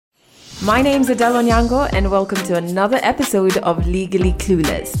My name's Adele Onyango and welcome to another episode of Legally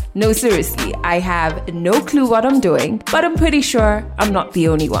Clueless. No, seriously, I have no clue what I'm doing, but I'm pretty sure I'm not the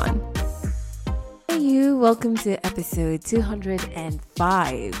only one. Hey you, welcome to episode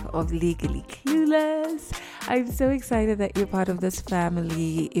 205 of Legally Clueless. I'm so excited that you're part of this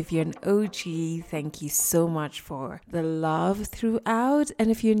family. If you're an OG, thank you so much for the love throughout.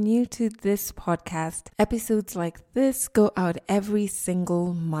 And if you're new to this podcast, episodes like this go out every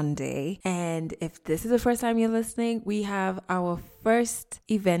single Monday. And if this is the first time you're listening, we have our first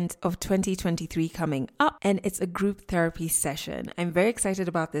event of 2023 coming up, and it's a group therapy session. I'm very excited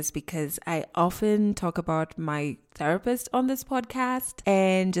about this because I often talk about my therapist on this podcast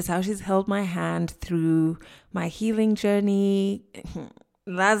and just how she's held my hand through my healing journey.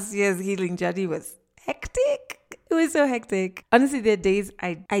 Last year's healing journey was hectic. It was so hectic. Honestly, there are days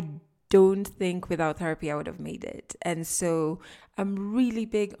I don't think without therapy I would have made it. And so I'm really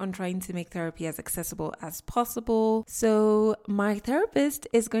big on trying to make therapy as accessible as possible. So my therapist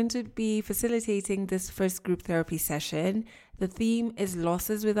is going to be facilitating this first group therapy session. The theme is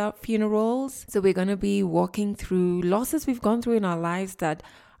losses without funerals. So we're going to be walking through losses we've gone through in our lives that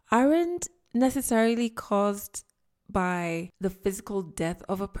aren't necessarily caused by the physical death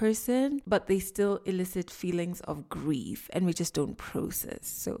of a person, but they still elicit feelings of grief and we just don't process.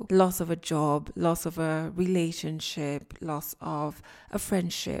 So loss of a job, loss of a relationship, loss of a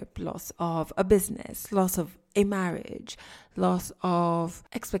friendship, loss of a business, loss of a marriage, loss of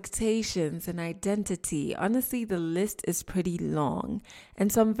expectations and identity. Honestly, the list is pretty long. And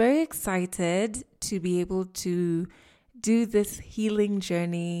so I'm very excited to be able to do this healing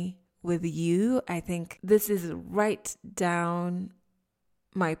journey with you. I think this is right down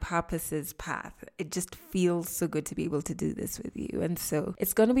my purpose's path. It just feels so good to be able to do this with you. And so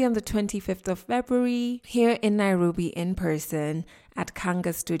it's going to be on the 25th of February here in Nairobi in person at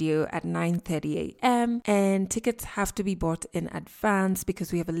Kanga Studio at 9:30 a.m. And tickets have to be bought in advance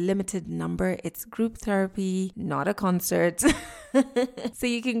because we have a limited number. It's group therapy, not a concert. So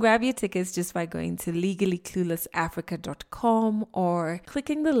you can grab your tickets just by going to legallycluelessafrica.com or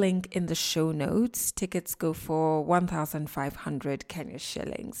clicking the link in the show notes. Tickets go for 1,500 Kenya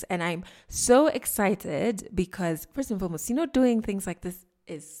shillings. And I'm so excited because, first and foremost, doing things like this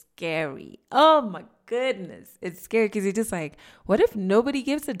is scary. Oh my goodness. It's scary because you're just like, what if nobody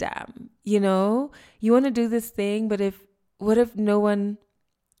gives a damn? You want to do this thing, but what if no one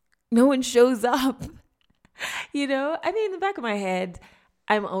shows up? In the back of my head,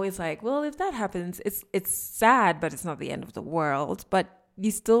 I'm always like, well, if that happens, it's sad, but it's not the end of the world. But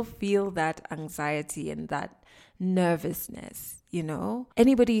you still feel that anxiety and that nervousness.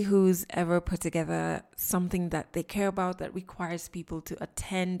 Anybody who's ever put together something that they care about that requires people to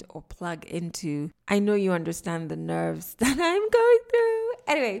attend or plug into, I know you understand the nerves that I'm going through.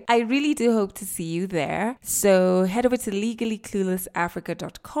 Anyway, I really do hope to see you there. So head over to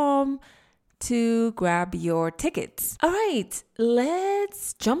legallycluelessafrica.com to grab your tickets. All right,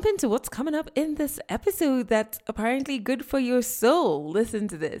 let's jump into what's coming up in this episode that's apparently good for your soul. Listen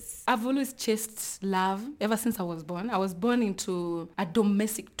to this. I've always chased love ever since I was born. I was born into a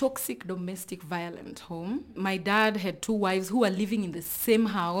toxic domestic violent home. My dad had two wives who were living in the same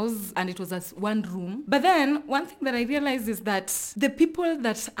house and it was as one room. But then one thing that I realized is that the people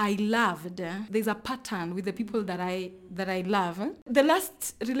that I loved, there's a pattern with the people that I love. The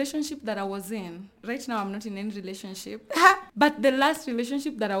last relationship that I was in, right now I'm not in any relationship, but the last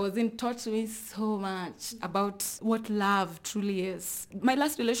relationship that I was in taught me so much about what love truly is. My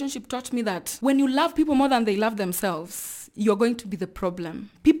last relationship taught me that when you love people more than they love themselves, you're going to be the problem.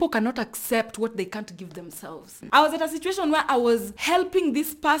 People cannot accept what they can't give themselves. I was at a situation where I was helping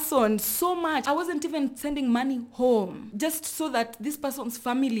this person so much. I wasn't even sending money home just so that this person's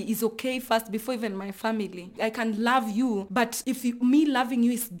family is okay first before even my family. I can love you, but if me loving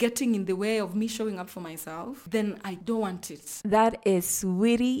you is getting in the way of me showing up for myself, then I don't want it. That is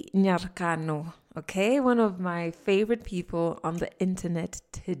Sweetie Nyarkano. Okay, one of my favorite people on the internet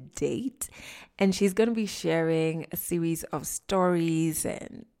to date. And she's going to be sharing a series of stories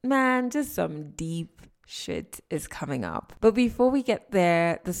and, just some deep shit is coming up. But before we get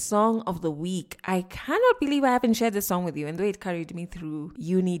there, the song of the week. I cannot believe I haven't shared this song with you, and the way it carried me through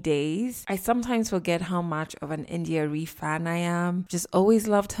uni days. I sometimes forget how much of an India Arie fan I am. Just always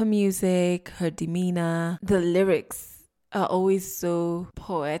loved her music, her demeanor. The lyrics are always so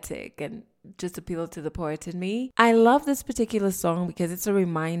poetic and just appeal to the poet in me. I love this particular song because it's a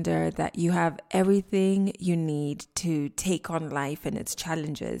reminder that you have everything you need to take on life and its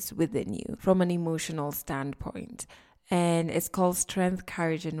challenges within you from an emotional standpoint. And it's called Strength,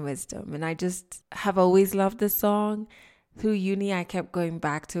 Courage, and Wisdom. And I just have always loved this song. through uni, I kept going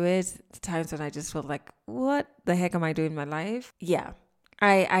back to it. The times when I just felt like, what the heck am I doing in my life? Yeah,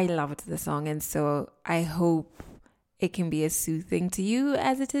 I loved the song. And so I hope it can be as soothing to you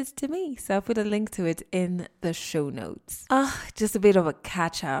as it is to me. So I'll put a link to it in the show notes. Just a bit of a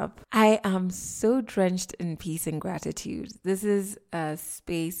catch up. I am so drenched in peace and gratitude. This is a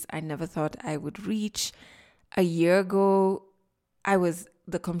space I never thought I would reach. A year ago, I was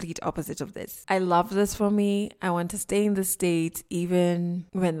the complete opposite of this. I love this for me. I want to stay in the States even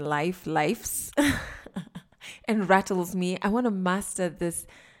when lifes and rattles me. I want to master this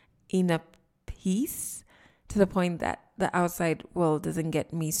inner peace to the point that the outside world doesn't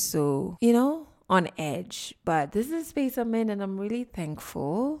get me so, on edge. But this is a space I'm in and I'm really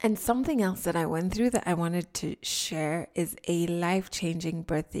thankful. And something else that I went through that I wanted to share is a life-changing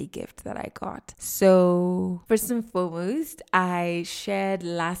birthday gift that I got. So first and foremost, I shared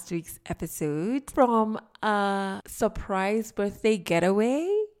last week's episode from a surprise birthday getaway.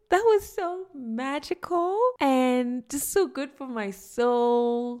 That was so magical and just so good for my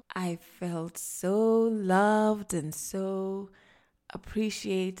soul. I felt so loved and so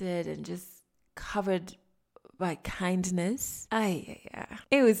appreciated and just covered by kindness.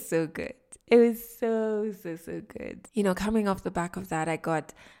 It was so good. It was so good. Coming off the back of that, I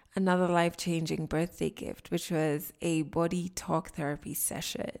got another life-changing birthday gift, which was a body talk therapy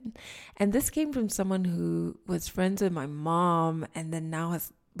session. And this came from someone who was friends with my mom and then now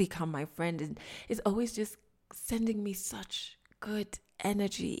has become my friend and is always just sending me such good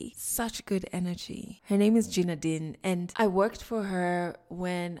energy. Her name is Gina Din, and I worked for her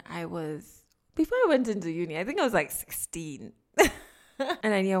before I went into uni. I think I was like 16.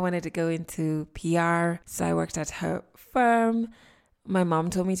 And I knew I wanted to go into PR, so I worked at her firm. My mom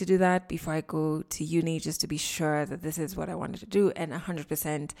told me to do that before I go to uni, just to be sure that this is what I wanted to do. And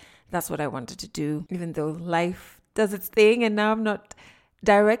 100% that's what I wanted to do, even though life does its thing and now I'm not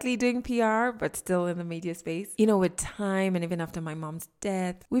directly doing PR, but still in the media space. With time and even after my mom's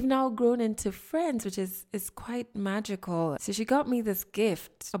death, we've now grown into friends, which is quite magical. So she got me this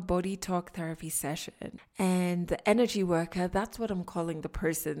gift, a body talk therapy session. And the energy worker, that's what I'm calling the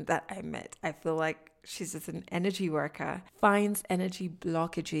person that I met. I feel like she's just an energy worker, finds energy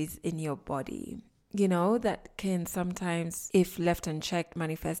blockages in your body, that can sometimes, if left unchecked,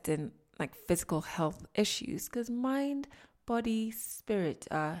 manifest in like physical health issues, because mind, body, spirit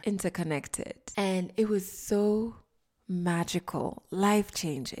are interconnected. And it was so magical,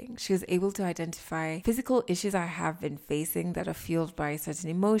 life-changing. She was able to identify physical issues I have been facing that are fueled by certain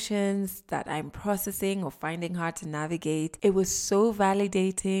emotions that I'm processing or finding hard to navigate. It was so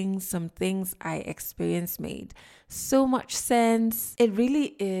validating. Some things I experienced made so much sense. It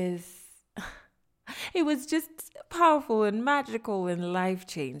really is. It was just powerful and magical and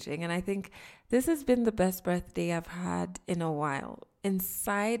life-changing. And I think this has been the best birthday I've had in a while.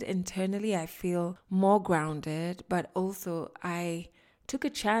 Internally, I feel more grounded, but also I took a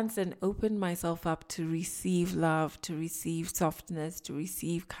chance and opened myself up to receive love, to receive softness, to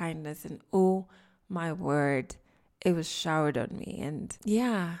receive kindness. And oh my word, it was showered on me. And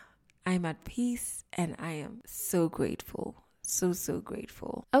yeah, I'm at peace and I am so grateful. So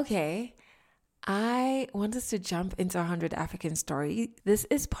grateful. Okay. I want us to jump into 100 African stories. This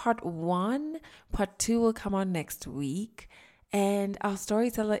is part 1. Part 2 will come on next week. And our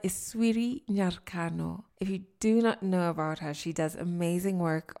storyteller is Swiri Nyarkano. If you do not know about her, she does amazing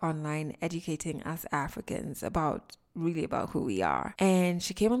work online educating us Africans about who we are. And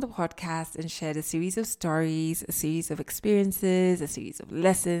she came on the podcast and shared a series of stories, a series of experiences, a series of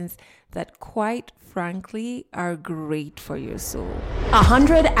lessons that quite frankly are great for your soul.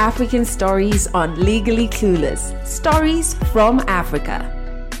 100 African stories on Legally Clueless. Stories from Africa.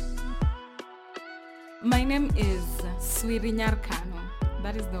 My name is Swiri Nyarkano.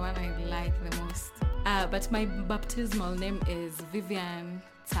 That is the one I like the most. But my baptismal name is Vivian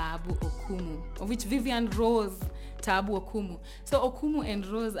Tabu Okumu, of which Vivian Rose Tabu Okumu. So Okumu and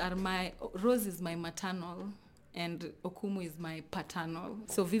Rose is my maternal and Okumu is my paternal.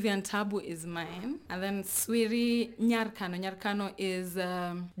 So Vivian Tabu is mine. And then Swiri Nyarkano. Nyarkano is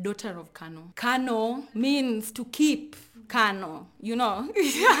daughter of Kano. Kano means to keep. Kano,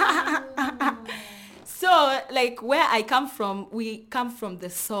 So, like, where I come from, we come from the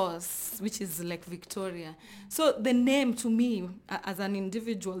source, which is like Victoria. So the name to me, as an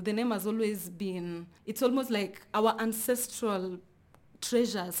individual, the name has always been, it's almost like our ancestral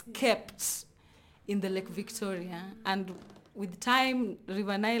treasures kept in the Lake Victoria. And with time,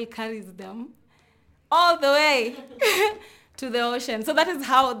 River Nile carries them all the way to the ocean. So that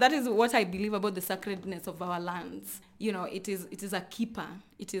is what I believe about the sacredness of our lands. It is a keeper.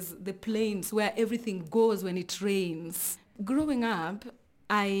 It is the plains where everything goes when it rains growing up,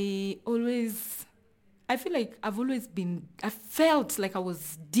 I feel like I felt like I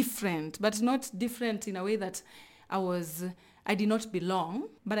was different, but not different in a way that I did not belong,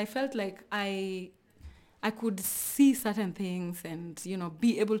 but I felt like I could see certain things and,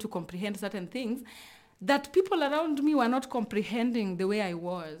 be able to comprehend certain things that people around me were not comprehending the way I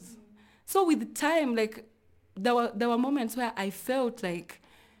was. So with time, like, there were moments where I felt like,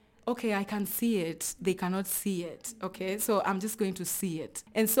 okay, I can see it. They cannot see it. Okay, so I'm just going to see it.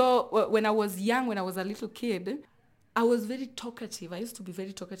 And so when I was young, when I was a little kid, I was very talkative. I used to be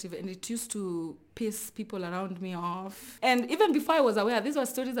very talkative, and it used to piss people around me off. And even before I was aware, these were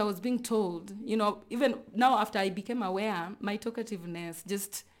stories I was being told. Even now after I became aware, my talkativeness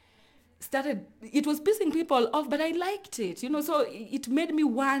just started, it was pissing people off, but I liked it, so it made me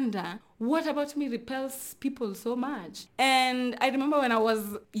wonder, what about me repels people so much? And I remember when I was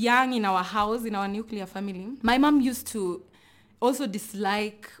young in our house, in our nuclear family, my mom used to also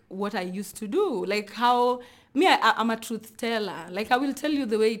dislike what I used to do, like how I'm a truth teller. Like, I will tell you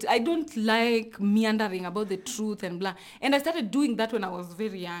the way I don't like meandering about the truth and blah. And I started doing that when I was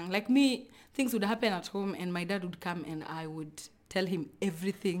very young. Like things would happen at home and my dad would come and I would tell him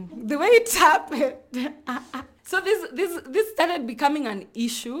everything the way it happened. So this started becoming an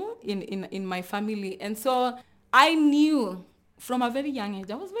issue in my family. And so I knew from a very young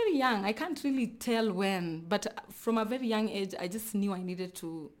age, I was very young, I can't really tell when, but from a very young age, I just knew I needed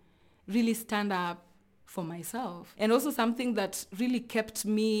to really stand up for myself. And also something that really kept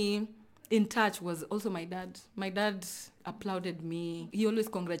me in touch was also my dad. My dad applauded me. He always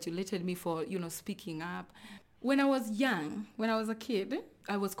congratulated me for, speaking up. When I was young, when I was a kid,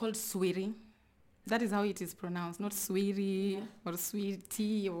 I was called Sweetie. That is how it is pronounced, not Sweetie or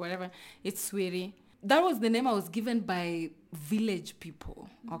Sweetie or whatever. It's Sweetie. That was the name I was given by village people,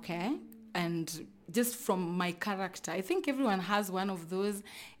 okay? And just from my character. I think everyone has one of those.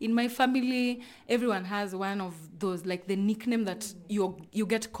 In my family, everyone has one of those, like the nickname that you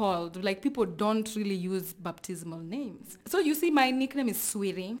get called. Like, people don't really use baptismal names. So you see, my nickname is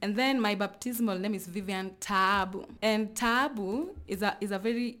Sweetie, and then my baptismal name is Vivian Taabu. And Taabu is a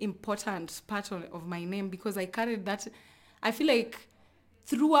very important part of my name because I carried that, I feel like,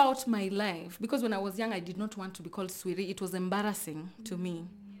 throughout my life. Because when I was young, I did not want to be called Sweetie. It was embarrassing to me.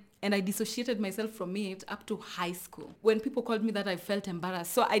 And I dissociated myself from it up to high school. When people called me that, I felt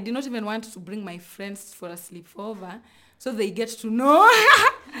embarrassed. So I did not even want to bring my friends for a sleepover so they get to know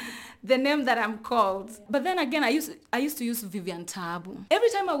the name that I'm called. But then again, I used to use Vivian Taabu. Every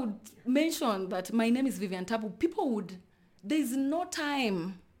time I would mention that my name is Vivian Taabu, there's no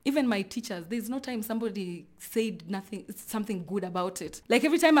time. Even my teachers, there's no time somebody said something good about it. Like,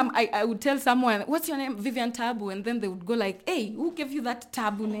 every time I would tell someone, what's your name? Vivian Taabu. And then they would go like, hey, who gave you that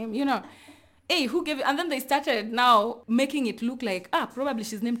Taabu name? Hey, who gave you? And then they started now making it look like, probably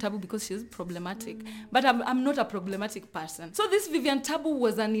she's named Taabu because she's problematic. But I'm not a problematic person. So this Vivian Taabu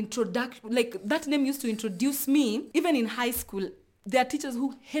was an introduction. Like, that name used to introduce me. Even in high school, there are teachers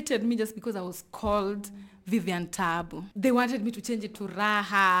who hated me just because I was called Vivian Taabu. They wanted me to change it to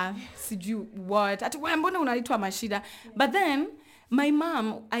Raha, siju what. Mbona unaitwa Mashida? But then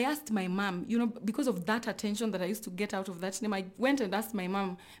I asked my mom, because of that attention that I used to get out of that name, I went and asked my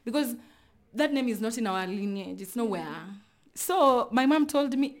mom, because that name is not in our lineage, it's nowhere. So my mom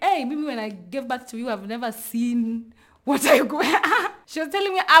told me, hey, maybe when I gave birth to you, I've never seen what she was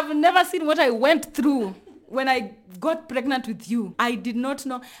telling me, I've never seen what I went through when I got pregnant with you. I did not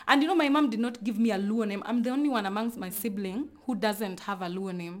know. And my mom did not give me a Luo name. I'm the only one amongst my siblings who doesn't have a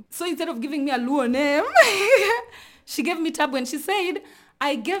Luo name. So instead of giving me a Luo name, she gave me Taabu, and she said,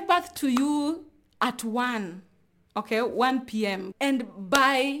 I gave birth to you at 1 p.m. And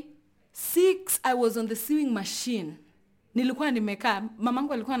by 6, I was on the sewing machine. Nilikuwa nimekaa,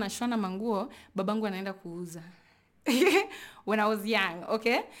 mamangu alikuwa anashona manguo, babangu anaenda kuuza. When I was young,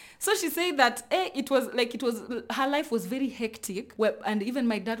 okay? So she said that her life was very hectic, and even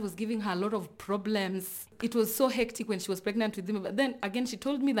my dad was giving her a lot of problems. It was so hectic when she was pregnant with him. But then again, she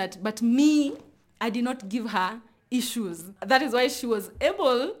told me that, but me, I did not give her issues. That is why she was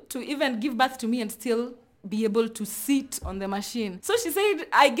able to even give birth to me and still be able to sit on the machine. So she said,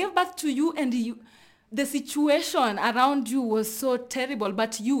 I gave birth to you, and the situation around you was so terrible,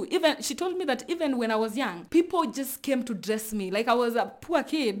 but she told me that even when I was young, people just came to dress me. Like, I was a poor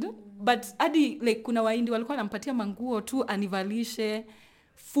kid, but hadi, like, kuna waindi walikuwa nampatia manguo tu, anivalishe,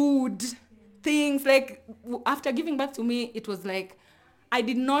 food, things. Like, after giving birth to me, it was like, I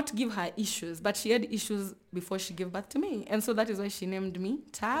did not give her issues, but she had issues before she gave birth to me. And so that is why she named me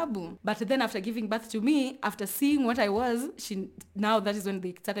Tabu. But then after giving birth to me, after seeing what I was, now that is when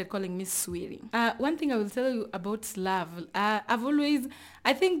they started calling me Sweetie. One thing I will tell you about love, I've always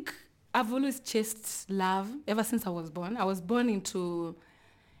chased love ever since I was born. I was born into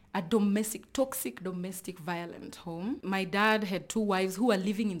a toxic domestic violent home. My dad had 2 wives who were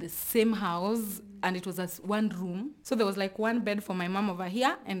living in the same house, and it was as one room. So there was like one bed for my mom over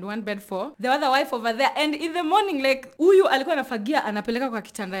here and one bed for the other wife over there. And in the morning, like, huyu alikuwa anafagia anapeleka kwa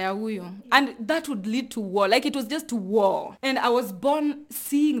kitanda ya huyu. And that would lead to war. Like, it was just war. And I was born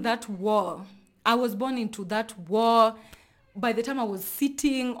seeing that war. I was born into that war. By the time I was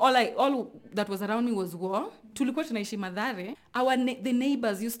sitting, all that was around me was war. Tulikuwa tunaishi Mathare. The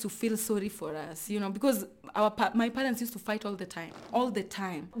neighbors used to feel sorry for us, because my parents used to fight all the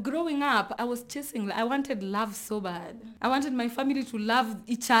time. Growing up, I wanted love so bad. I wanted my family to love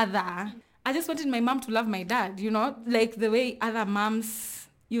each other. I just wanted my mom to love my dad, like the way other moms,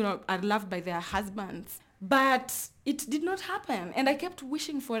 are loved by their husbands. But it did not happen. And I kept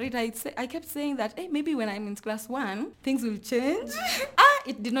wishing for it. I kept saying that, hey, maybe when I'm in class 1, things will change.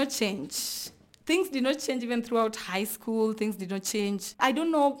 It did not change. Things did not change even throughout high school. Things did not change. I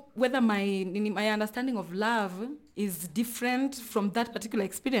don't know whether my understanding of love is different from that particular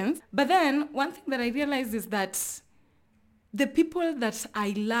experience. But then one thing that I realized is that the people that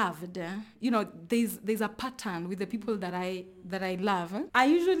I loved, there's a pattern with the people that I love. I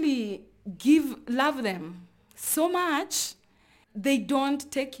usually love them so much, they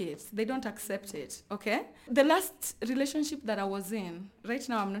don't take it. They don't accept it, okay? The last relationship that I was in, right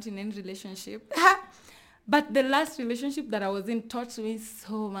now I'm not in any relationship, but the last relationship that I was in taught me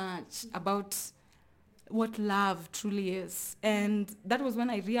so much about what love truly is. And that was when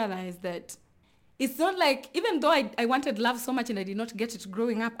I realized that it's not like, even though I wanted love so much and I did not get it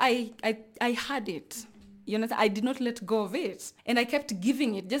growing up, I had it. I did not let go of it. And I kept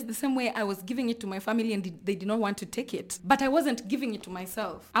giving it just the same way I was giving it to my family and they did not want to take it. But I wasn't giving it to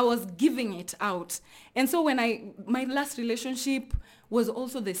myself. I was giving it out. And so my last relationship was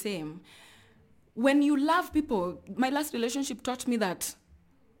also the same. When you love people, my last relationship taught me that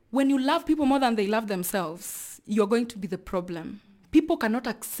when you love people more than they love themselves, you're going to be the problem. People cannot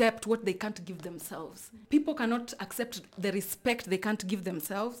accept what they can't give themselves. People cannot accept the respect they can't give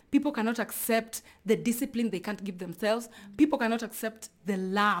themselves. People cannot accept the discipline they can't give themselves. People cannot accept the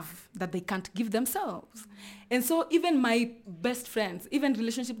love that they can't give themselves. And so even my best friends, even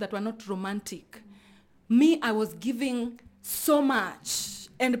relationships that were not romantic, I was giving so much.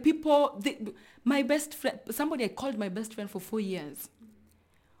 And my best friend, somebody I called my best friend for 4 years.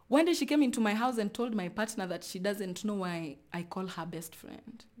 One day she came into my house and told my partner that she doesn't know why I call her best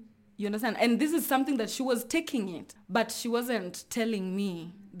friend. You understand? And this is something that she was taking it, but she wasn't telling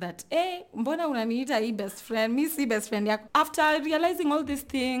me that, hey, mbona unaniita hii best friend? Mi si best friend yako. After realizing all these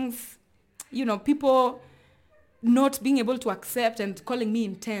things, people not being able to accept and calling me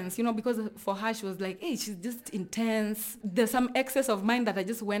intense, because for her, she was like, hey, she's just intense. There's some excess of mine that I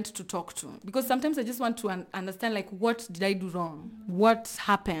just went to talk to. Because sometimes I just want to understand, like, what did I do wrong? What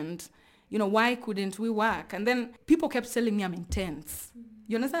happened? Why couldn't we work? And then people kept telling me I'm intense.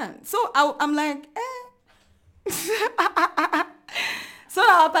 You understand? So I'm like, So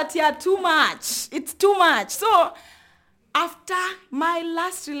apatia too much. It's too much. So after my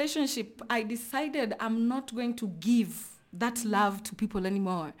last relationship, I decided I'm not going to give that love to people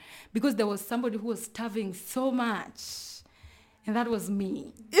anymore because there was somebody who was starving so much, and that was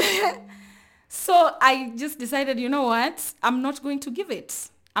me. So I just decided, you know what? I'm not going to give it.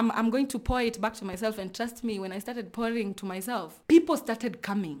 I'm going to pour it back to myself, and trust me, when I started pouring to myself, people started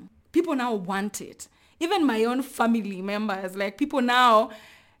coming. People now want it. Even my own family members, like people now,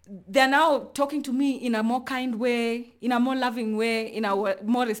 they're now talking to me in a more kind way, in a more loving way, in a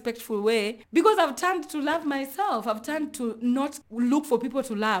more respectful way, because I've turned to love myself. I've turned to not look for people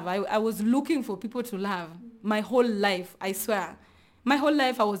to love. I was looking for people to love my whole life, I swear. My whole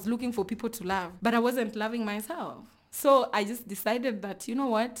life I was looking for people to love, but I wasn't loving myself. So I just decided that, you know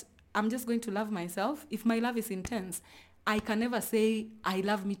what, I'm just going to love myself. If my love is intense, I can never say I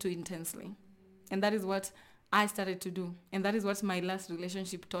love me too intensely. And that is what I started to do. And that is what my last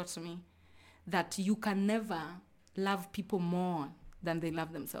relationship taught me, that you can never love people more than they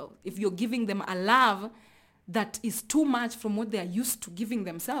love themselves. If you're giving them a love that is too much from what they are used to giving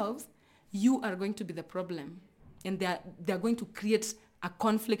themselves, you are going to be the problem. And they're going to create a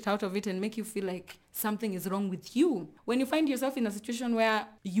conflict out of it and make you feel like something is wrong with you. When you find yourself in a situation where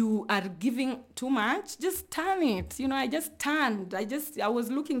you are giving too much, just turn it. I just turned. I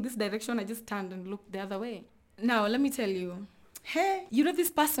was looking this direction. I just turned and looked the other way. Now, let me tell you, hey, you know this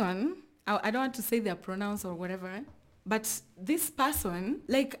person, I don't want to say their pronouns or whatever, but this person,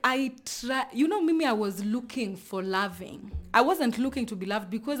 like Mimi, I was looking for loving. I wasn't looking to be loved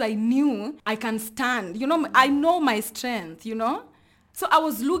because I knew I can stand. I know my strength, So I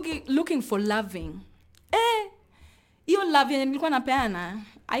was looking for loving. Hiyo love yenye nilikuwa napeana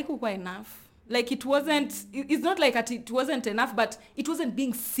haikuwa enough. Like it's not like it wasn't enough, but it wasn't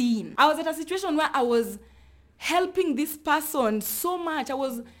being seen. I was at a situation where I was helping this person so much. I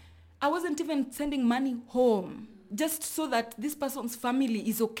wasn't even sending money home just so that this person's family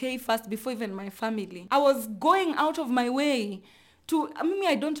is okay first before even my family. I was going out of my way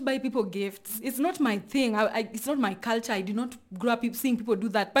I don't buy people gifts. It's not my thing. It's not my culture. I did not grow up seeing people do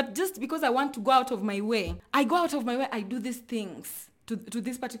that. But just because I want to go out of my way, I go out of my way, I do these things to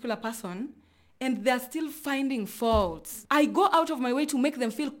this particular person, and they're still finding faults. I go out of my way to make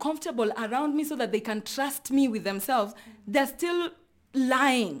them feel comfortable around me so that they can trust me with themselves. They're still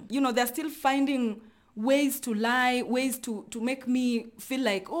lying. They're still finding ways to lie, ways to make me feel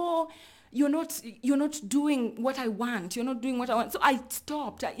like, you're not doing what I want. You're not doing what I want. So I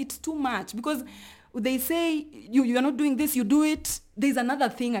stopped. It's too much because they say you're not doing this, you do it. There's another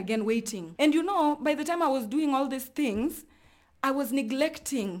thing again waiting. And by the time I was doing all these things, I was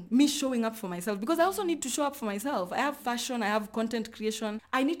neglecting me showing up for myself because I also need to show up for myself. I have fashion, I have content creation.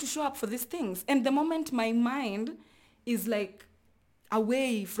 I need to show up for these things. And the moment my mind is like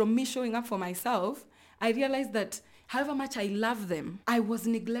away from me showing up for myself, I realized that however much I love them, I was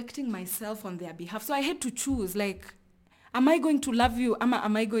neglecting myself on their behalf. So I had to choose, like, am I going to love you?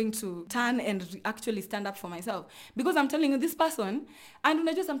 Am I going to turn and actually stand up for myself? Because I'm telling you, this person, and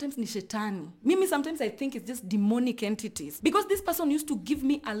I just sometimes ni shetani. Mimi, sometimes I think it's just demonic entities. Because this person used to give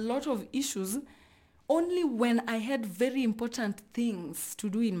me a lot of issues only when I had very important things to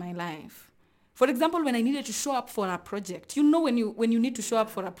do in my life. For example, when I needed to show up for a project. When you need to show up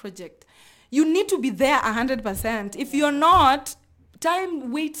for a project, you need to be there 100%. If you're not,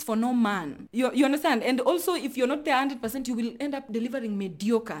 time waits for no man. You understand? And also, if you're not there 100%, you will end up delivering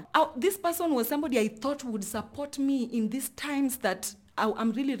mediocre. This person was somebody I thought would support me in these times that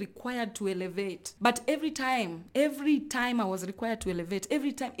I'm really required to elevate. But every time I was required to elevate,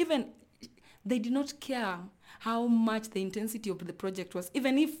 every time, even they did not care how much the intensity of the project was,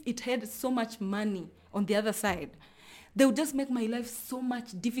 even if it had so much money on the other side. They would just make my life so much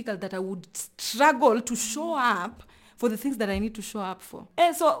difficult that I would struggle to show up for the things that I need to show up for.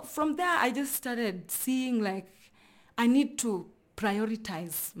 And so from there, I just started seeing like I need to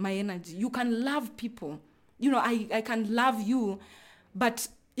prioritize my energy. You can love people. I can love you, but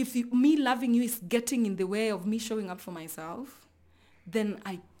if me loving you is getting in the way of me showing up for myself, then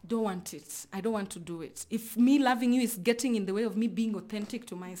I don't want it. I don't want to do it. If me loving you is getting in the way of me being authentic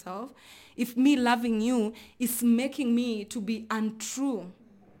to myself, if me loving you is making me to be untrue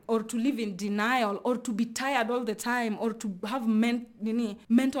or to live in denial or to be tired all the time or to have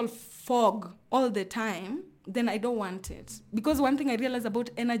mental fog all the time, then I don't want it. Because one thing I realize about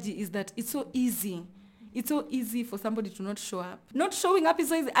energy is that it's so easy. It's so easy for somebody to not show up. Not showing up is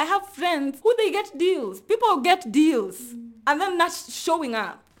so easy. I have friends who they get deals. People get deals and then not showing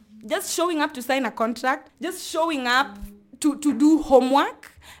up. Just showing up to sign a contract. Just showing up to do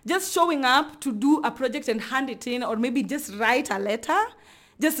homework. Just showing up to do a project and hand it in, or maybe just write a letter.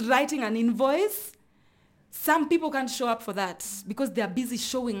 Just writing an invoice. Some people can't show up for that because they're busy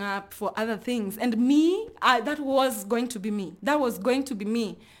showing up for other things. And me, that was going to be me. That was going to be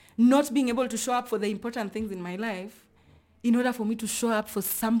me. Not being able to show up for the important things in my life in order for me to show up for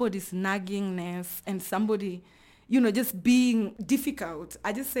somebody's naggingness and somebody, just being difficult.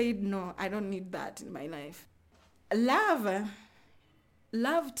 I just said, no, I don't need that in my life.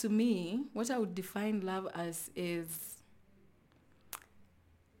 Love to me, what I would define love as is,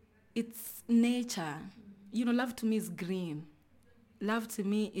 it's nature. Love to me is green. Love to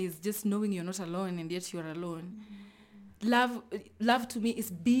me is just knowing you're not alone and yet you're alone. Love to me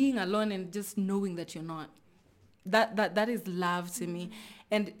is being alone and just knowing that you're not. That is love to me.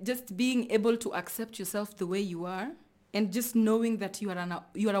 And just being able to accept yourself the way you are and just knowing that you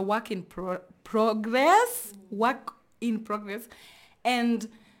are a work in progress, and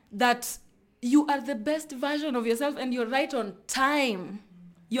that you are the best version of yourself and you're right on time.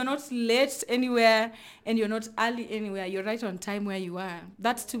 You're not late anywhere and you're not early anywhere. You're right on time where you are.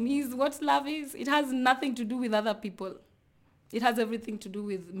 That to me is what love is. It has nothing to do with other people. It has everything to do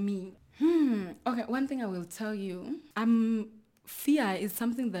with me. Okay, one thing I will tell you. Fear is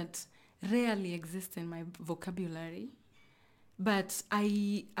something that rarely exists in my vocabulary. But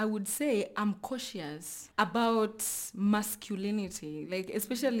I would say I'm cautious about masculinity. Like,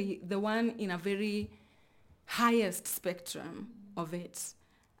 especially the one in a very highest spectrum of it.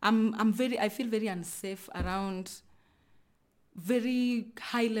 I feel very unsafe around very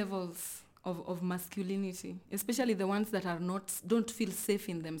high levels of masculinity, especially the ones that don't feel safe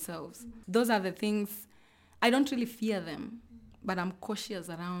in themselves. Those are the things, I don't really fear them, but I'm cautious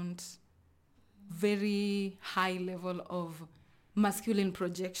around very high level of masculine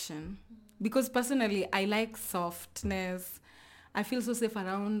projection. Because personally, I like softness. I feel so safe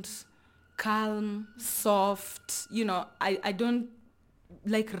around calm, soft, I don't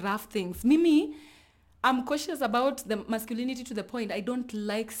like rough things. Mimi, I'm cautious about the masculinity to the point I don't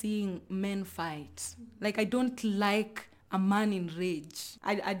like seeing men fight. Like, I don't like a man in rage.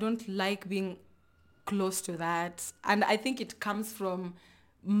 I don't like being close to that. And I think it comes from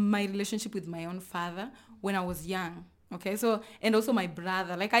my relationship with my own father when I was young. Okay, so, and also my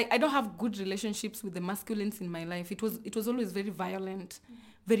brother. Like, I don't have good relationships with the masculines in my life. It was always very violent,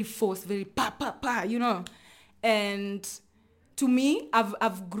 very forced, very pa, And to me,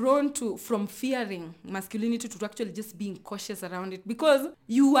 I've grown from fearing masculinity to actually just being cautious around it, because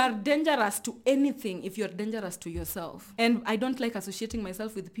you are dangerous to anything if you're dangerous to yourself. And I don't like associating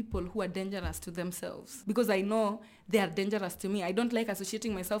myself with people who are dangerous to themselves, because I know they are dangerous to me. I don't like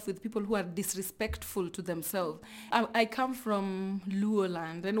associating myself with people who are disrespectful to themselves. I come from Luo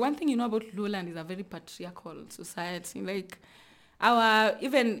land, and one thing you know about Luo land is a very patriarchal society. Like,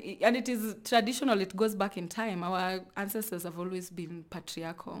 and it is traditional, it goes back in time. Our ancestors have always been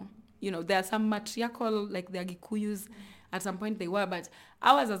patriarchal. There are some matriarchal, like the Agikuyus, at some point they were, but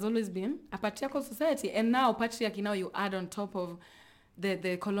ours has always been a patriarchal society. And now patriarchy, now you add on top of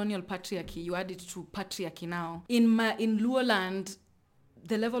the colonial patriarchy, you add it to patriarchy now. In Luo land,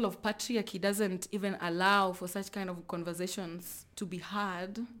 the level of patriarchy doesn't even allow for such kind of conversations to be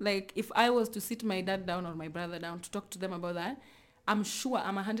had. Like, if I was to sit my dad down or my brother down to talk to them about that, I'm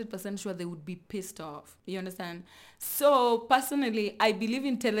 100% sure they would be pissed off. You understand? So personally, I believe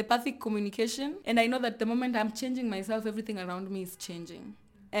in telepathic communication, and I know that the moment I'm changing myself, everything around me is changing.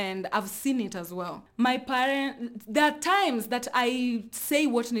 And I've seen it as well. There are times that I say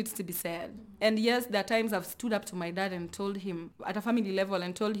what needs to be said. And yes, there are times I've stood up to my dad and told him at a family level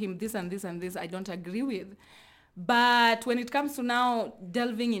and told him this and this and this I don't agree with. But when it comes to now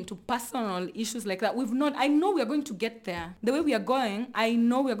delving into personal issues like that, I know we are going to get there. The way we are going, I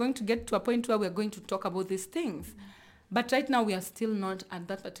know we are going to get to a point where we are going to talk about these things. But right now we are still not at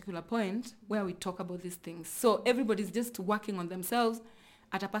that particular point where we talk about these things. So everybody's just working on themselves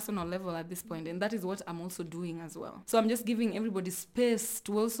at a personal level at this point. And that is what I'm also doing as well. So I'm just giving everybody space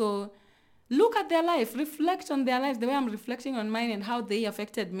to also look at their life, reflect on their lives, the way I'm reflecting on mine and how they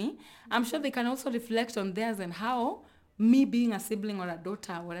affected me. I'm sure they can also reflect on theirs and how me being a sibling or a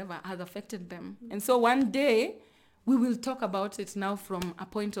daughter or whatever has affected them. And so one day, we will talk about it now from a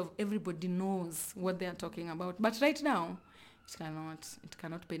point of everybody knows what they are talking about. But right now, it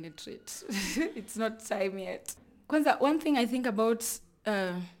cannot penetrate. It's not time yet. Kwanza, one thing I think about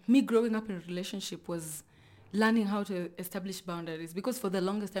me growing up in a relationship was learning how to establish boundaries, because for the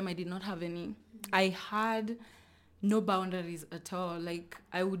longest time I did not have any. I had no boundaries at all. Like,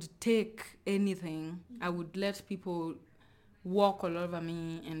 I would take anything. I would let people walk all over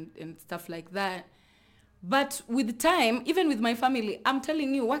me and stuff like that. But with time, even with my family, I'm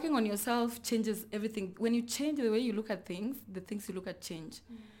telling you, working on yourself changes everything. When you change the way you look at things, the things you look at change.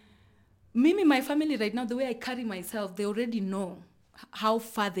 Mimi, my family right now, the way I carry myself, they already know how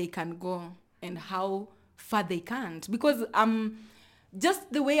far they can go and how far they can't, because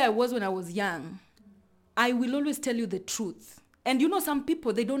just the way I was when I was young, I will always tell you the truth. And some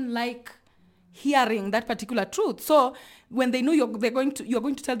people, they don't like hearing that particular truth. So when they know you're going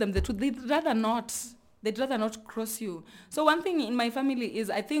to tell them the truth, they'd rather not cross you. So one thing in my family is,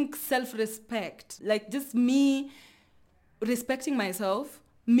 I think, self-respect, like just me respecting myself,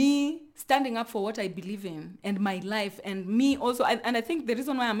 me standing up for what I believe in and my life, and me also, and I think the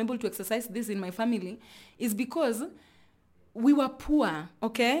reason why I'm able to exercise this in my family is because we were poor,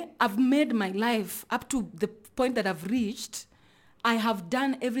 okay? I've made my life up to the point that I've reached. I have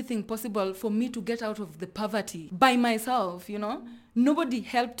done everything possible for me to get out of the poverty by myself, Nobody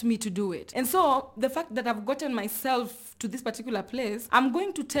helped me to do it. And so the fact that I've gotten myself to this particular place, I'm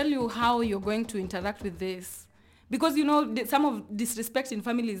going to tell you how you're going to interact with this. Because, some of disrespect in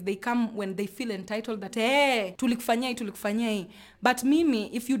families, they come when they feel entitled that, hey, tulikufanyai. But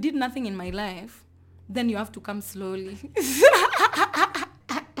Mimi, if you did nothing in my life, then you have to come slowly.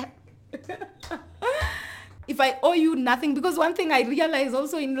 If I owe you nothing, because one thing I realize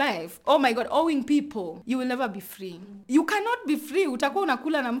also in life, oh my God, owing people, you will never be free. You cannot be free. Utakuwa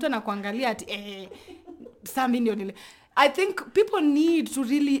unakula na mtu anakuangalia ati, saa milioni. I think people need to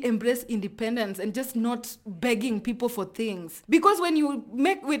really embrace independence and just not begging people for things. Because when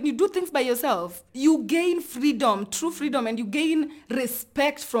you do things by yourself, you gain freedom, true freedom, and you gain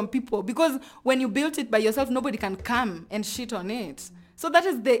respect from people. Because when you build it by yourself, nobody can come and shit on it. So that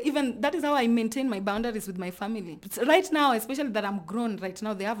is how I maintain my boundaries with my family. Right now, especially that I'm grown right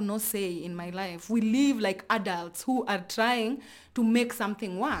now, they have no say in my life. We live like adults who are trying to make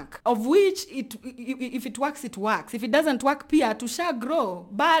something work, of which if it works, it works. If it doesn't work, pia to shall grow.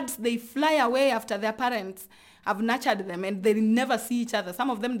 Birds, they fly away after their parents have nurtured them and they never see each other.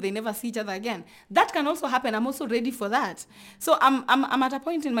 Some of them, they never see each other again. That can also happen. I'm also ready for that. So I'm at a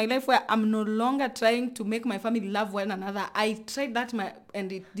point in my life where I'm no longer trying to make my family love one another. I tried that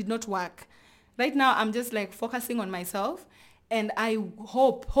and it did not work. Right now, I'm just like focusing on myself, and I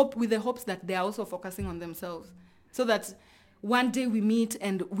hope with the hopes that they are also focusing on themselves, so that one day we meet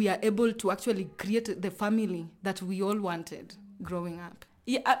and we are able to actually create the family that we all wanted growing up.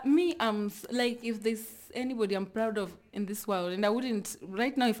 Yeah, me, like, if there's anybody I'm proud of in this world, and I wouldn't,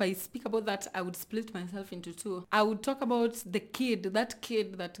 right now, if I speak about that, I would split myself into two. I would talk about that kid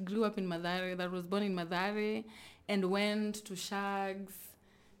that grew up in Mathare, that was born in Mathare, and went to Shags.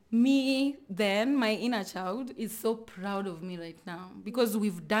 Me, then, my inner child, is so proud of me right now, because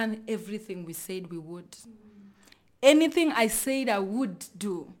we've done everything we said we would. Anything I said I would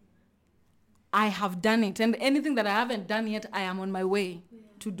do, I have done it. And anything that I haven't done yet, I am on my way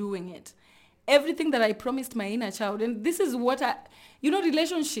to doing it. Everything that I promised my inner child. And this is what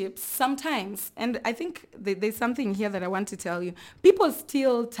relationships sometimes, and I think there's something here that I want to tell you. People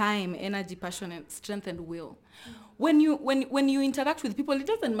steal time, energy, passion, and strength and will. When you interact with people, it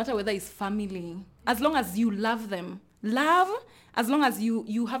doesn't matter whether it's family, as long as you love them. As long as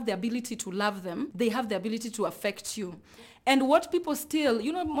you have the ability to love them, they have the ability to affect you. And what people still,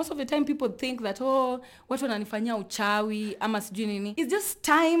 most of the time people think that, watu wananifanyia uchawi, ama sijui nini. It's just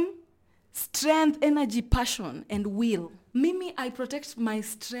time, strength, energy, passion, and will. Mimi, I protect my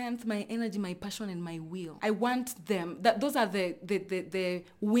strength, my energy, my passion, and my will. I want them. Those are the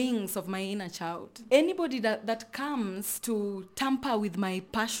wings of my inner child. Anybody that comes to tamper with my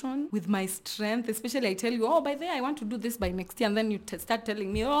passion, with my strength, especially I tell you, by the way, I want to do this by next year, and then you start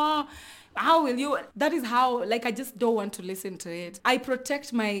telling me, how will you? That is how, like, I just don't want to listen to it. I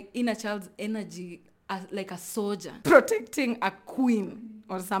protect my inner child's energy like a soldier protecting a queen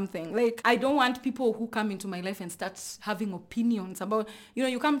or something. Like, I don't want people who come into my life and start having opinions about,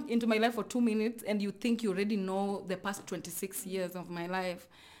 you come into my life for 2 minutes and you think you already know the past 26 years of my life.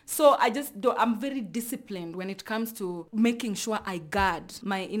 So I'm very disciplined when it comes to making sure I guard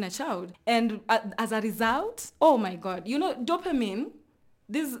my inner child. And as a result, oh my God, dopamine,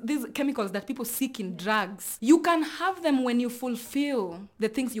 these chemicals that people seek in drugs, you can have them when you fulfill the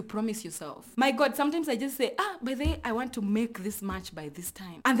things you promise yourself. My God, sometimes I just say, by the way, I want to make this match by this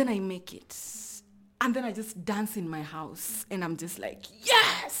time. And then I make it. And then I just dance in my house. And I'm just like,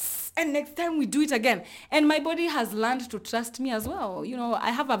 yes! And next time we do it again. And my body has learned to trust me as well.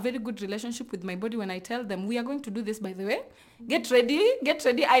 I have a very good relationship with my body when I tell them, we are going to do this, by the way. Get ready.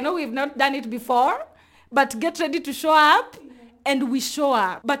 I know we've not done it before, but get ready to show up. And we show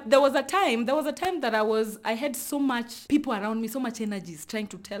up. But there was a time that I had so much people around me, so much energies trying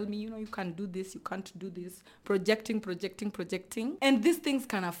to tell me, you can't do this, you can't do this, projecting. And these things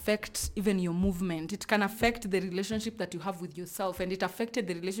can affect even your movement. It can affect the relationship that you have with yourself. And it affected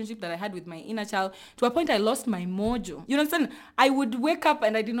the relationship that I had with my inner child to a point I lost my mojo. You understand? I would wake up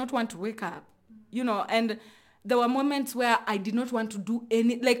and I did not want to wake up, and there were moments where I did not want to do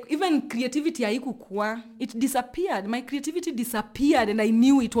even creativity, it disappeared. My creativity disappeared and I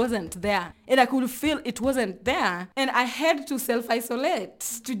knew it wasn't there. And I could feel it wasn't there. And I had to self-isolate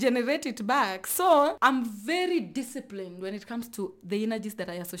to generate it back. So I'm very disciplined when it comes to the energies that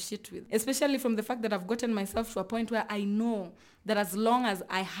I associate with, especially from the fact that I've gotten myself to a point where I know that as long as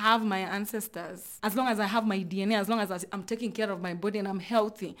I have my ancestors, as long as I have my DNA, as long as I'm taking care of my body and I'm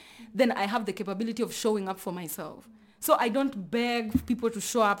healthy, then I have the capability of showing up for myself. So I don't beg people to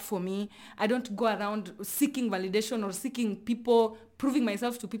show up for me. I don't go around seeking validation or seeking people, proving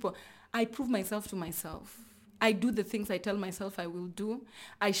myself to people. I prove myself to myself. I do the things I tell myself I will do.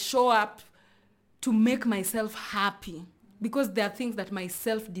 I show up to make myself happy, because there are things that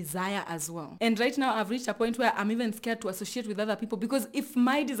myself desire as well. And right now I've reached a point where I'm even scared to associate with other people, because if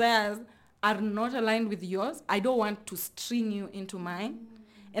my desires are not aligned with yours, I don't want to string you into mine,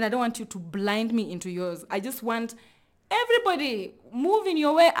 and I don't want you to blind me into yours. I just want everybody move in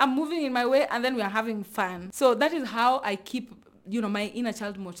your way, I'm moving in my way, and then we are having fun. So that is how I keep, my inner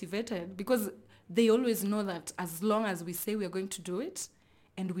child motivated, because they always know that as long as we say we are going to do it,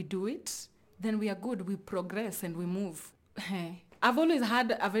 and we do it, then we are good. We progress and we move. I've always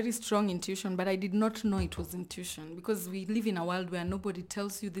had a very strong intuition, but I did not know it was intuition because we live in a world where nobody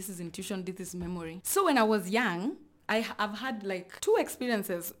tells you this is intuition, this is memory. So when I was young, I've had like 2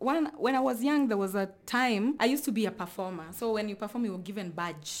 experiences. One, when I was young, there was a time I used to be a performer. So when you perform, you were given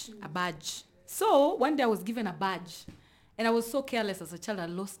a badge. So one day I was given a badge. And I was so careless as a child, I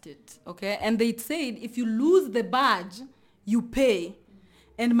lost it, okay? And they said, if you lose the badge, you pay.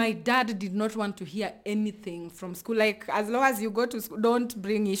 And my dad did not want to hear anything from school. Like, as long as you go to school, don't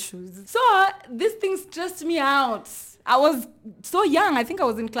bring issues. So this thing stressed me out. I was so young. I think I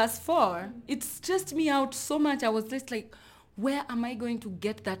was in class 4. It stressed me out so much. I was just like, where am I going to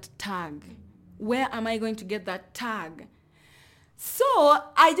get that tag? Where am I going to get that tag? So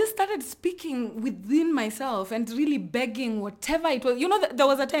I just started speaking within myself and really begging whatever it was. You know, there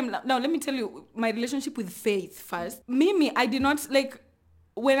was a time, now let me tell you my relationship with faith first. Mimi, I did not, like,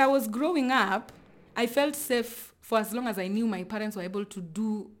 when I was growing up, I felt safe for as long as I knew my parents were able to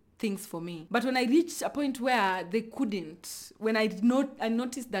do things for me. But when I reached a point where they couldn't, when I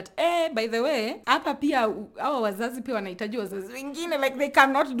noticed that, by the way, hapa pia hawa wazazi pia wanahitaji wazazi wengine, like they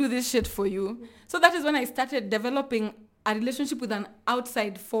cannot do this shit for you. So that is when I started developing a relationship with an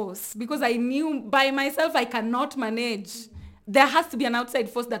outside force, because I knew by myself I cannot manage. There has to be an outside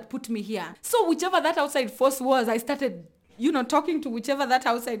force that put me here. So whichever that outside force was, I started, talking to whichever that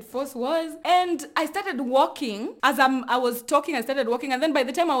outside force was. And I started walking. As I was talking, I started walking. And then by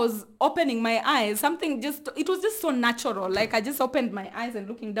the time I was opening my eyes, it was just so natural. Like I just opened my eyes and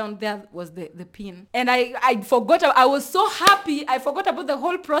looking down, there was the pin. And I forgot, I was so happy. I forgot about the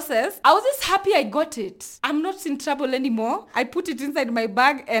whole process. I was just happy I got it. I'm not in trouble anymore. I put it inside my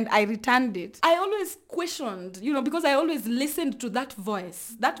bag and I returned it. I always questioned, because I always listened to that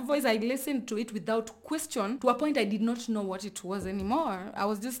voice. That voice, I listened to it without question, to a point I did not know what it was anymore. I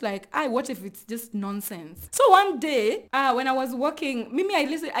was just like, what if it's just nonsense? So one day, when I was walking, Mimi,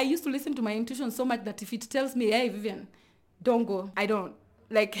 I used to listen to my intuition so much that if it tells me, hey, Vivian, don't go, I don't.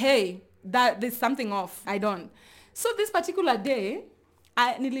 Like, hey, there's something off, I don't. So this particular day,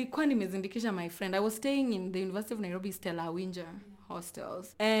 nilikuwa nimezindikisha my friend. I was staying in the University of Nairobi Stella Winja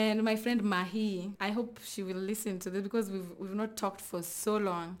hostels. And my friend Mahi, I hope she will listen to this because we've not talked for so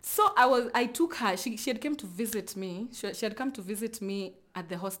long. So I took her, she had come to visit me. She had come to visit me at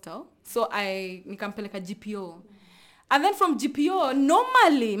the hostel. So nikampeleka GPO. And then from GPO,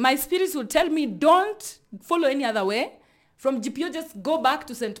 normally my spirits would tell me, don't follow any other way. From GPO, just go back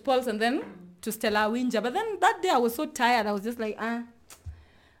to St. Paul's and then to Stella Winja. But then that day I was so tired. I was just like,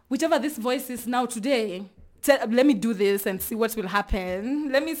 whichever this voice is now today, let me do this and see what will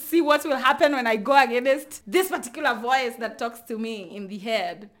happen. Let me see what will happen when I go against this particular voice that talks to me in the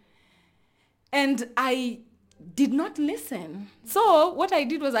head. And I did not listen. So what I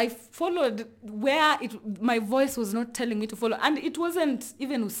did was I followed where my voice was not telling me to follow. And it wasn't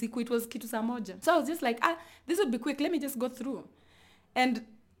even usiku, it was kitu saa moja. So I was just like, this would be quick, let me just go through. And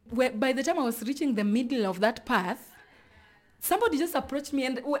by the time I was reaching the middle of that path, somebody just approached me,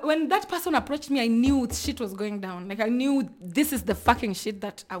 and when that person approached me, I knew shit was going down. Like I knew this is the fucking shit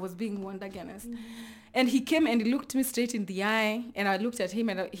that I was being warned against. Mm-hmm. And he came and he looked me straight in the eye, and I looked at him,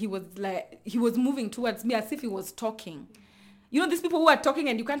 and he was moving towards me as if he was talking. These people who are talking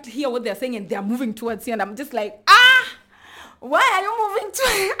and you can't hear what they're saying and they're moving towards you, and I'm just like, why are you moving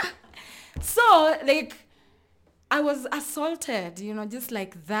to? So like, I was assaulted, just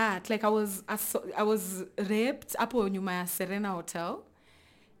like that. Like I was raped hapo nyuma ya Serena Hotel.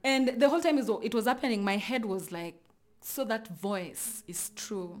 And the whole time it was happening, my head was like, so that voice is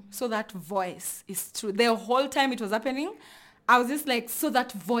true. So that voice is true. The whole time it was happening, I was just like, so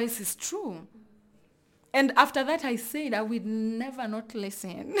that voice is true. And after that, I said I would never not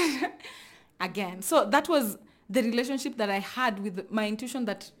listen again. So that was the relationship that I had with my intuition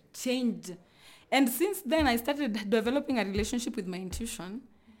that changed. And since then, I started developing a relationship with my intuition,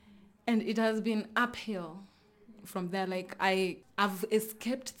 and it has been uphill from there. Like, I've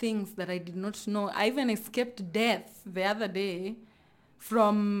escaped things that I did not know. I even escaped death the other day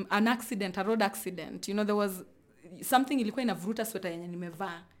from an accident, a road accident. There was something ilikuwa inavuruta sweater yenye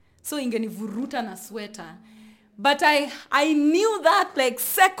nimevaa. So ingenivuruta na sweater. But I knew that like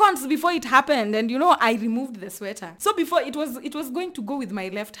seconds before it happened, and I removed the sweater. So before it was going to go with my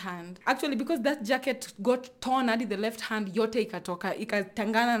left hand. Actually, because that jacket got torn at the left hand, yote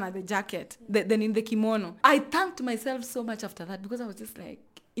ikatangana na the jacket, then in the kimono. I thanked myself so much after that, because I was just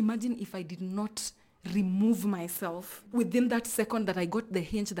like, imagine if I did not remove myself within that second that I got the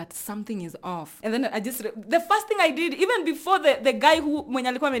hint that something is off. And then the first thing I did, even before the guy who mwenye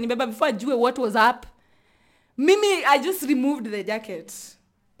alikuwa amenibeba, before I knew what was up, Mimi, I just removed the jacket.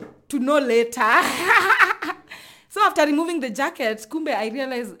 to know later. So after removing the jacket, kumbe I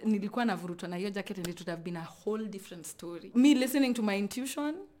realized nilikuwa navurutwa na hiyo jacket, and it would have been a whole different story. Me listening to my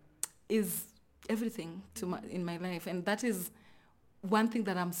intuition is everything in my life, and that is one thing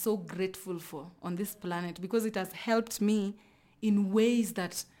that I'm so grateful for on this planet, because it has helped me in ways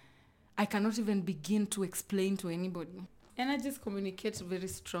that I cannot even begin to explain to anybody. And I just communicate very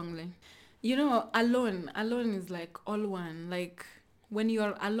strongly. You know, alone is like all one. Like when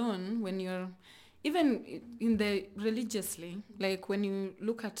you're alone, when you're even in the religiously, like when you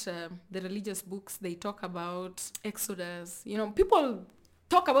look at the religious books, they talk about Exodus. You know, people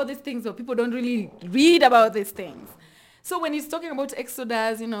talk about these things, but people don't really read about these things. So when he's talking about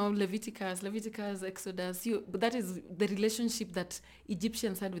Exodus, you know, Leviticus, Exodus, that is the relationship that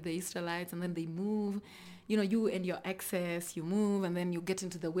Egyptians had with the Israelites, and then they move. You know, you and your exes, you move, and then you get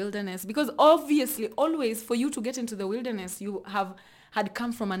into the wilderness. Because obviously, always, for you to get into the wilderness, you had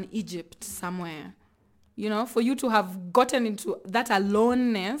come from an Egypt somewhere. You know, for you to have gotten into that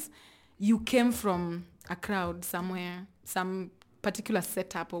aloneness, you came from a crowd somewhere, some particular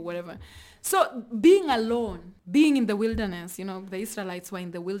setup or whatever. So being alone, being in the wilderness, you know, the Israelites were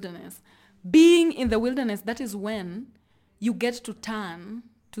in the wilderness. Being in the wilderness, that is when you get to turn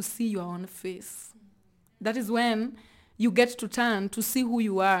to see your own face. That is when you get to turn to see who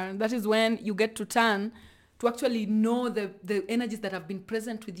you are. That is when you get to turn to actually know the energies that have been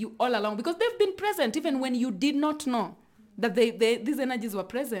present with you all along. Because they've been present even when you did not know that these energies were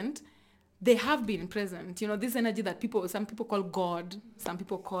present. They have been present. You know, this energy that some people call God, some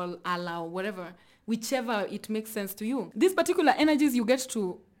people call Allah, or whatever, whichever it makes sense to you. These particular energies, you get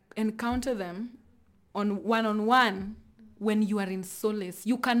to encounter them on one-on-one when you are in solace.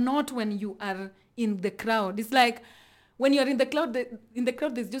 You cannot when you are in the crowd. It's like when you're in the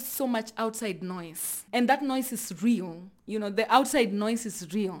crowd, there's just so much outside noise. And that noise is real. You know, the outside noise is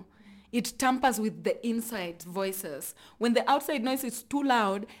real. It tampers with the inside voices. When the outside noise is too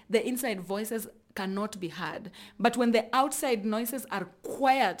loud, the inside voices cannot be heard. But when the outside noises are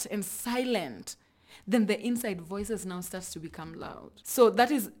quiet and silent, then the inside voices now starts to become loud. So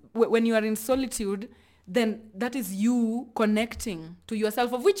that is, when you are in solitude, then that is you connecting to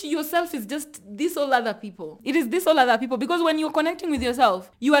yourself, of which yourself is just these all other people. It is these all other people, because when you're connecting with yourself,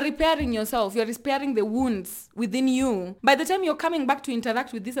 you are repairing yourself, you're repairing the wounds within you. By the time you're coming back to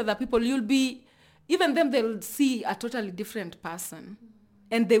interact with these other people, you'll be, even them, they'll see a totally different person.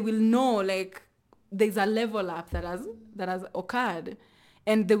 And they will know, like, there's a level up that has occurred.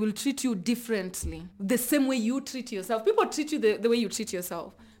 And they will treat you differently, the same way you treat yourself. People treat you the way you treat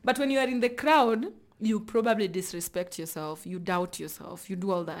yourself. But when you are in the crowd, you probably disrespect yourself, you doubt yourself, you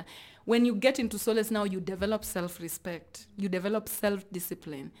do all that. When you get into solace now, you develop self-respect, you develop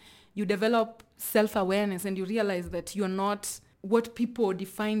self-discipline, you develop self-awareness, and you realize that you're not what people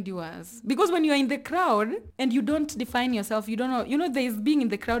defined you as. Because when you're in the crowd and you don't define yourself, you don't know. You know, there's being in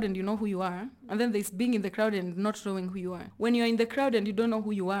the crowd and you know who you are. And then there's being in the crowd and not knowing who you are. When you're in the crowd and you don't know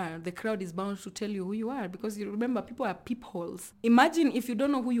who you are, the crowd is bound to tell you who you are. Because you remember, people are peepholes. Imagine if you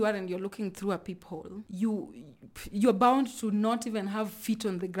don't know who you are and you're looking through a peephole. You're bound to not even have feet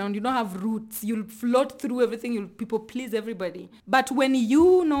on the ground. You don't have roots. You'll float through everything. People please everybody. But when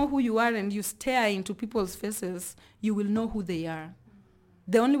you know who you are and you stare into people's faces, you will know who they are.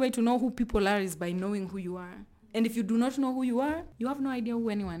 The only way to know who people are is by knowing who you are. And if you do not know who you are, you have no idea who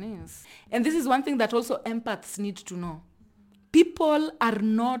anyone is. And this is one thing that also empaths need to know. People are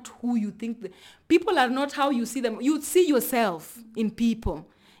not who you think. People are not how you see them. You see yourself in people.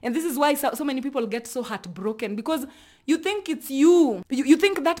 And this is why so many people get so heartbroken, because you think it's you. You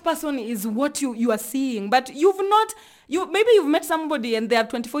think that person is what you are seeing, but maybe you've met somebody and they are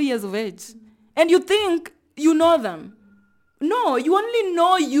 24 years of age. And you think you know them. No, you only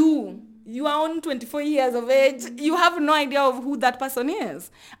know you. You are on 24 years of age. You have no idea of who that person is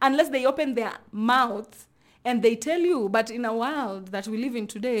unless they open their mouths and they tell you. But in a world that we live in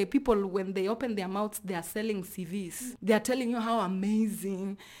today, people, when they open their mouths, they are selling CVs. They are telling you how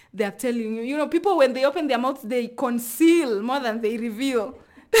amazing. They are telling you, people, when they open their mouths, they conceal more than they reveal.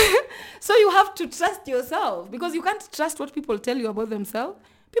 So you have to trust yourself, because you can't trust what people tell you about themselves.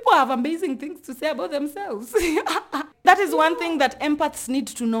 People have amazing things to say about themselves. That is one thing that empaths need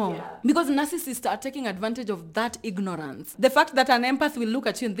to know. Yeah. Because narcissists are taking advantage of that ignorance. The fact that an empath will look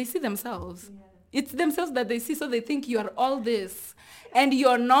at you and they see themselves. Yeah. It's themselves that they see, so they think you are all this. And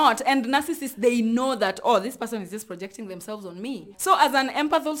you're not. And narcissists, they know that, this person is just projecting themselves on me. So as an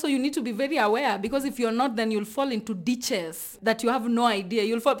empath also, you need to be very aware, because if you're not, then you'll fall into ditches that you have no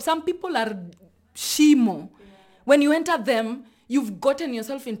idea. Some people are shimo. Yeah. When you enter them, you've gotten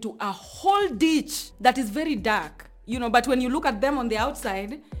yourself into a whole ditch that is very dark. but when you look at them on the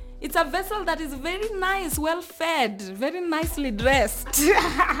outside, it's a vessel that is very nice, well fed, very nicely dressed.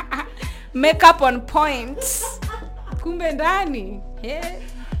 Makeup on point. Kumbe ndani. Hey.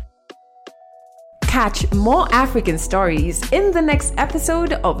 Catch more African stories in the next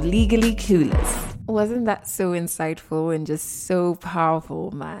episode of Legally Clueless. Wasn't that so insightful and just so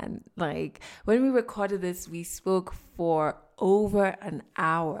powerful, man? Like, when we recorded this, we spoke for over an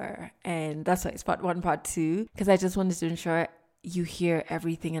hour, and that's why it's part 1, part 2, because I just wanted to ensure you hear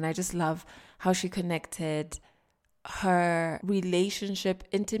everything. And I just love how she connected her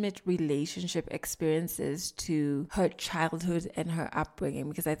intimate relationship experiences to her childhood and her upbringing,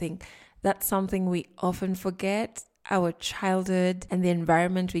 because I think that's something we often forget. Our childhood and the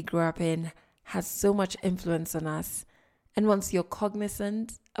environment we grew up in has so much influence on us. And once you're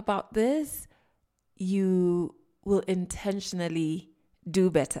cognizant about this, you will intentionally do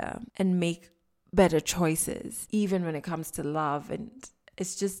better and make better choices, even when it comes to love. And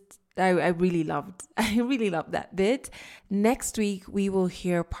it's just, I really loved that bit. Next week, we will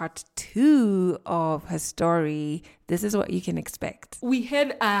hear part 2 of her story. This is what you can expect. We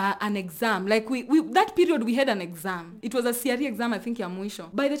had an exam. Like that period, we had an exam. It was a CRE exam, I think, ya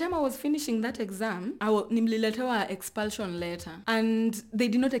mwisho. By the time I was finishing that exam, nimliletewa expulsion letter. And they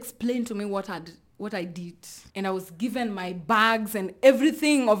did not explain to me what I did. And I was given my bags and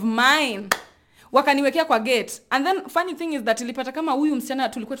everything of mine. Wakaniwekea kwa gate. And then funny thing is that ilipata kama huyu msichana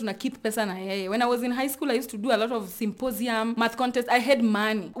tulikuwa tuna keep pesa na yeye. When I was in high school, I used to do a lot of symposium, math contest. I had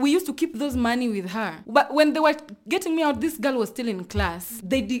money. We used to keep those money with her. But when they were getting me out, this girl was still in class.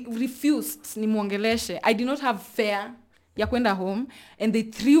 They refused nimuongeleshe. I did not have fare ya kwenda home, and they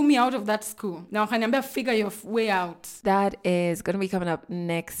threw me out of that school. Now wakaniambia figure your way out. That is going to be coming up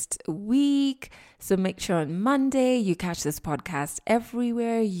next week. So make sure on Monday you catch this podcast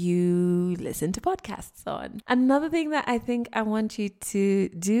everywhere you listen to podcasts on. Another thing that I think I want you to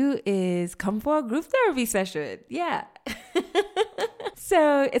do is come for a group therapy session. Yeah.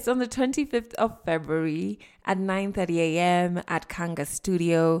 So it's on the 25th of February at 9:30 a.m. at Kanga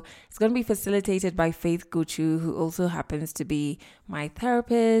Studio. It's going to be facilitated by Faith Guchu, who also happens to be my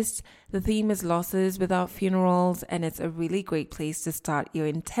therapist. The theme is losses without funerals, and it's a really great place to start your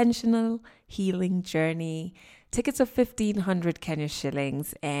intentional healing journey. Tickets are 1,500 Kenya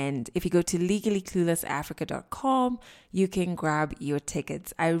shillings, and if you go to legallycluelessafrica.com, you can grab your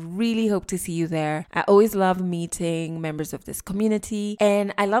tickets. I really hope to see you there. I always love meeting members of this community,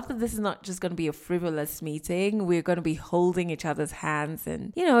 and I love that this is not just going to be a frivolous meeting. We're going to be holding each other's hands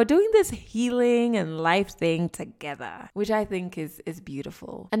and, doing this healing and life thing together, which I think is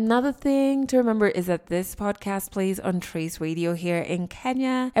beautiful. Another thing to remember is that this podcast plays on Trace Radio here in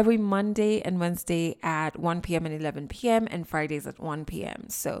Kenya every Monday and Wednesday at 1 p.m. and 11 p.m. and Fridays at 1 p.m.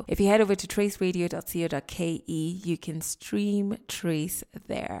 So if you head over to traceradio.co.ke, you can stream Trace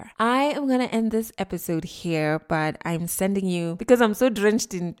there. I am going to end this episode here, but I'm sending you, because I'm so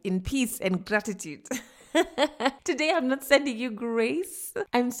drenched in peace and gratitude. Today I'm not sending you grace.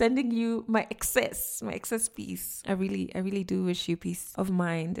 I'm sending you my excess peace. I really do wish you peace of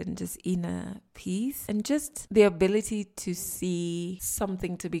mind and just inner peace, and just the ability to see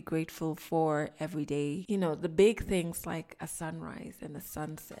something to be grateful for every day. The big things like a sunrise and a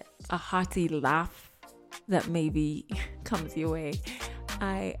sunset, a hearty laugh that maybe comes your way.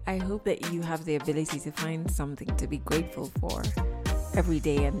 I hope that you have the ability to find something to be grateful for every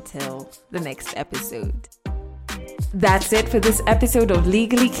day until the next episode. That's it for this episode of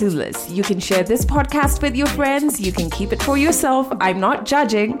Legally Clueless. You can share this podcast with your friends. You can keep it for yourself. I'm not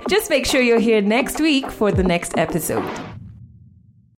judging. Just make sure you're here next week for the next episode.